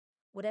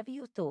Whatever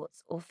your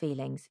thoughts or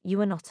feelings,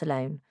 you are not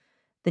alone.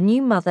 The new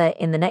mother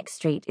in the next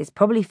street is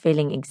probably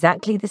feeling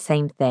exactly the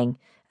same thing,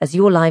 as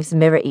your lives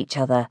mirror each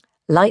other,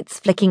 lights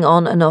flicking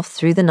on and off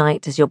through the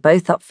night as you're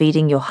both up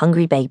feeding your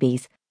hungry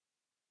babies.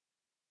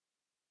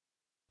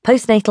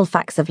 Postnatal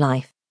facts of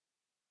life.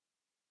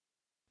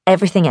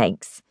 Everything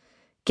aches.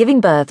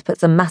 Giving birth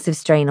puts a massive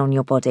strain on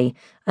your body,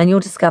 and you'll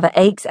discover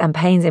aches and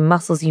pains in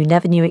muscles you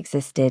never knew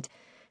existed.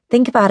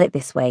 Think about it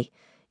this way.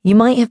 You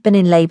might have been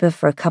in labour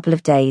for a couple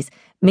of days,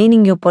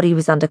 meaning your body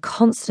was under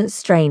constant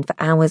strain for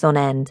hours on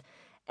end.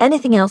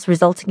 Anything else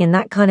resulting in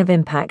that kind of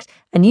impact,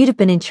 and you'd have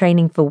been in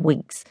training for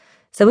weeks.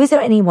 So is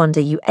there any wonder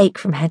you ache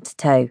from head to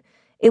toe?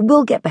 It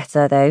will get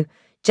better, though,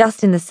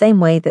 just in the same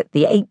way that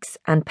the aches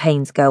and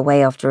pains go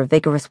away after a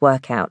vigorous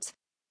workout.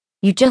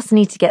 You just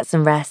need to get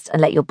some rest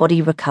and let your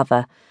body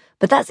recover.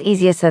 But that's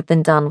easier said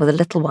than done with a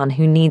little one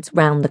who needs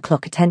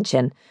round-the-clock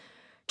attention.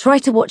 Try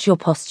to watch your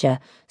posture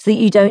so that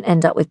you don't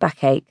end up with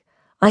backache.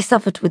 I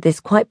suffered with this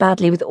quite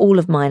badly with all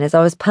of mine as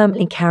I was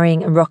permanently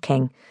carrying and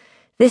rocking.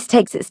 This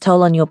takes its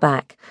toll on your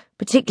back,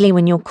 particularly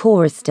when your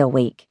core is still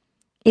weak.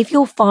 If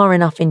you're far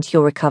enough into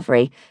your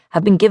recovery,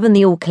 have been given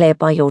the all clear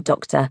by your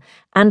doctor,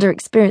 and are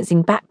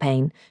experiencing back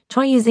pain,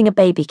 try using a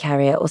baby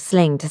carrier or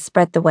sling to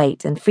spread the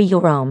weight and free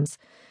your arms.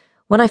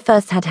 When I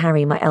first had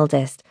Harry, my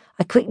eldest,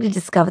 I quickly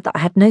discovered that I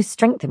had no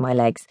strength in my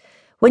legs.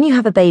 When you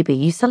have a baby,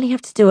 you suddenly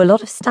have to do a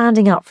lot of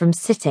standing up from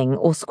sitting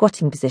or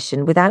squatting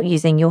position without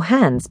using your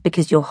hands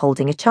because you're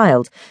holding a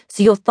child,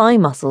 so your thigh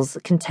muscles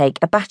can take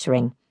a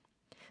battering.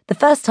 The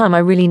first time I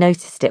really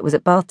noticed it was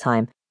at bath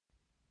time.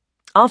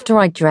 After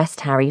I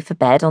dressed Harry for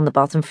bed on the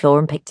bathroom floor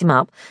and picked him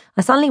up,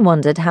 I suddenly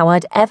wondered how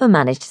I'd ever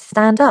managed to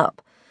stand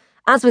up.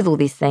 As with all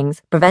these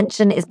things,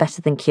 prevention is better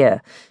than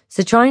cure,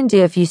 so try and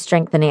do a few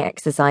strengthening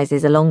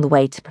exercises along the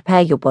way to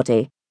prepare your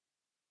body.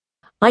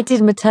 I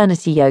did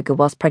maternity yoga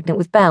whilst pregnant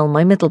with Belle,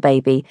 my middle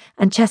baby,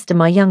 and Chester,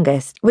 my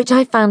youngest, which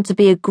I found to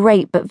be a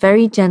great but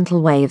very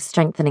gentle way of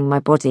strengthening my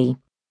body.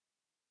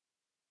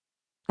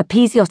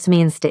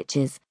 Episiotomy and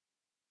stitches.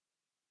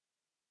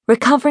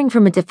 Recovering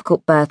from a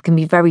difficult birth can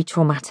be very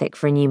traumatic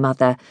for a new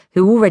mother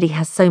who already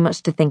has so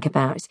much to think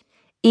about.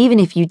 Even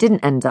if you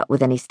didn't end up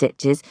with any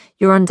stitches,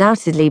 you'll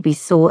undoubtedly be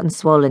sore and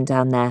swollen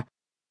down there.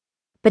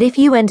 But if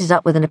you ended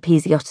up with an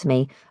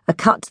episiotomy, a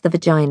cut to the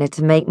vagina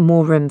to make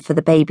more room for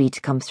the baby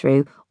to come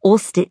through, or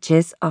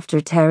stitches after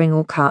a tearing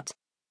or cut,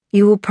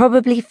 you will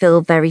probably feel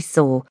very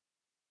sore.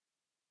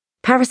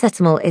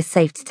 Paracetamol is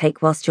safe to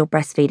take whilst you're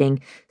breastfeeding,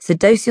 so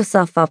dose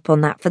yourself up on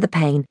that for the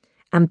pain,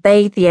 and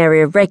bathe the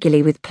area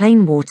regularly with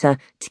plain water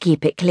to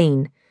keep it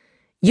clean.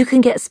 You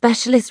can get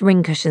specialist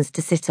ring cushions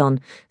to sit on,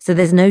 so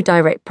there's no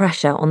direct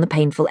pressure on the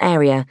painful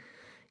area.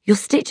 Your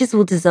stitches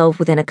will dissolve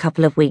within a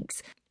couple of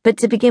weeks, but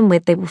to begin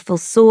with they will feel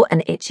sore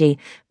and itchy,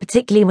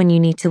 particularly when you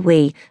need to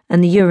wee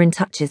and the urine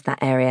touches that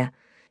area.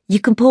 You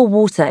can pour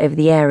water over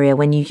the area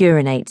when you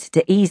urinate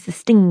to ease the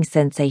stinging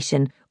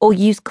sensation, or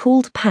use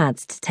cooled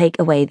pads to take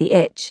away the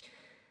itch.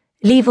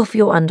 Leave off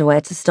your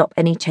underwear to stop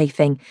any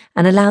chafing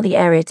and allow the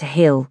area to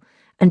heal.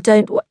 And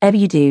don't, whatever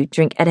you do,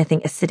 drink anything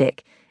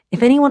acidic.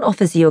 If anyone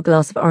offers you a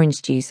glass of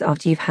orange juice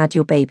after you've had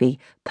your baby,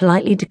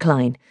 politely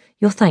decline.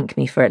 You'll thank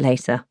me for it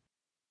later.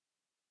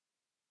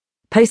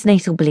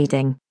 Postnatal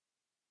bleeding.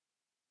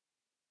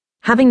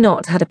 Having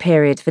not had a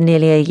period for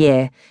nearly a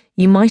year,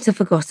 you might have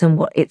forgotten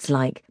what it's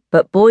like,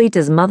 but boy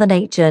does Mother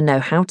Nature know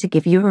how to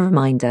give you a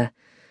reminder.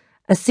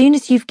 As soon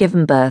as you've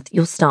given birth,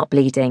 you'll start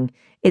bleeding.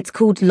 It's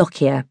called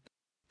lochia,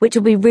 which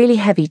will be really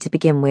heavy to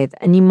begin with,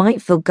 and you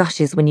might feel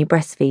gushes when you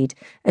breastfeed,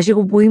 as your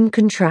womb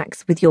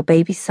contracts with your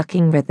baby's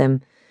sucking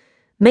rhythm.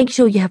 Make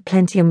sure you have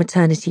plenty of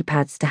maternity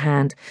pads to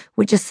hand,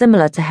 which are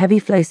similar to heavy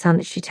flow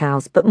sanitary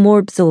towels but more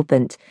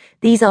absorbent.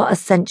 These are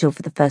essential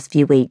for the first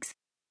few weeks.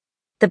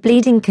 The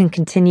bleeding can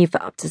continue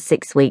for up to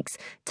 6 weeks,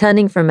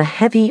 turning from a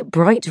heavy,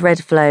 bright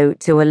red flow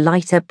to a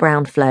lighter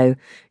brown flow.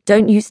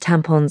 Don't use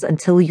tampons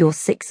until your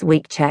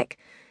 6-week check.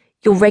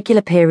 Your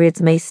regular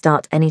periods may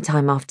start any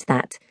time after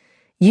that.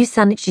 Use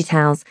sanitary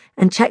towels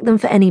and check them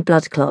for any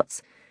blood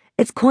clots.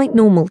 It's quite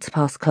normal to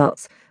pass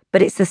clots,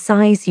 but it's the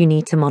size you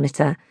need to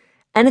monitor.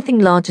 Anything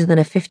larger than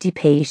a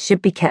 50p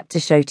should be kept to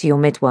show to your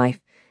midwife.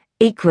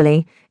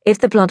 Equally, if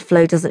the blood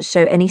flow doesn't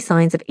show any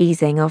signs of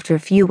easing after a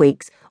few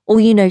weeks, or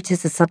you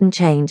notice a sudden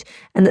change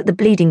and that the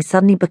bleeding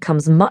suddenly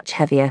becomes much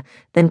heavier,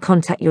 then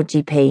contact your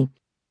GP.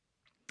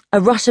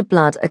 A rush of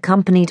blood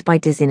accompanied by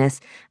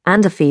dizziness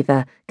and a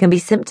fever can be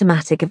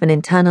symptomatic of an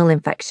internal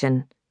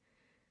infection.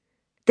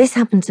 This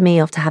happened to me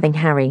after having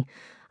Harry.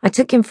 I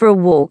took him for a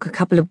walk a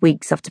couple of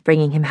weeks after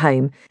bringing him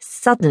home,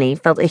 suddenly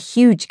felt a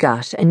huge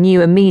gush and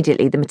knew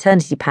immediately the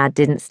maternity pad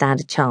didn't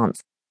stand a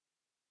chance.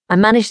 I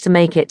managed to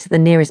make it to the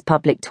nearest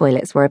public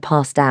toilets where I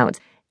passed out.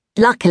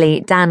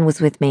 Luckily, Dan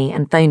was with me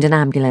and phoned an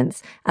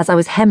ambulance, as I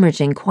was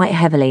hemorrhaging quite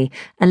heavily,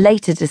 and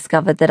later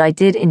discovered that I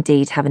did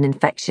indeed have an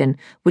infection,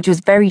 which was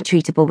very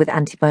treatable with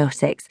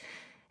antibiotics.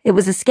 It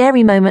was a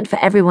scary moment for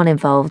everyone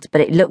involved,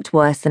 but it looked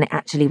worse than it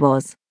actually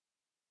was.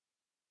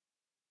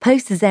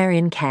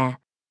 Post-caesarean care.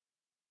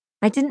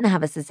 I didn't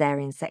have a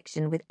caesarean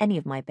section with any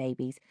of my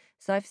babies,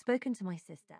 so I've spoken to my sister.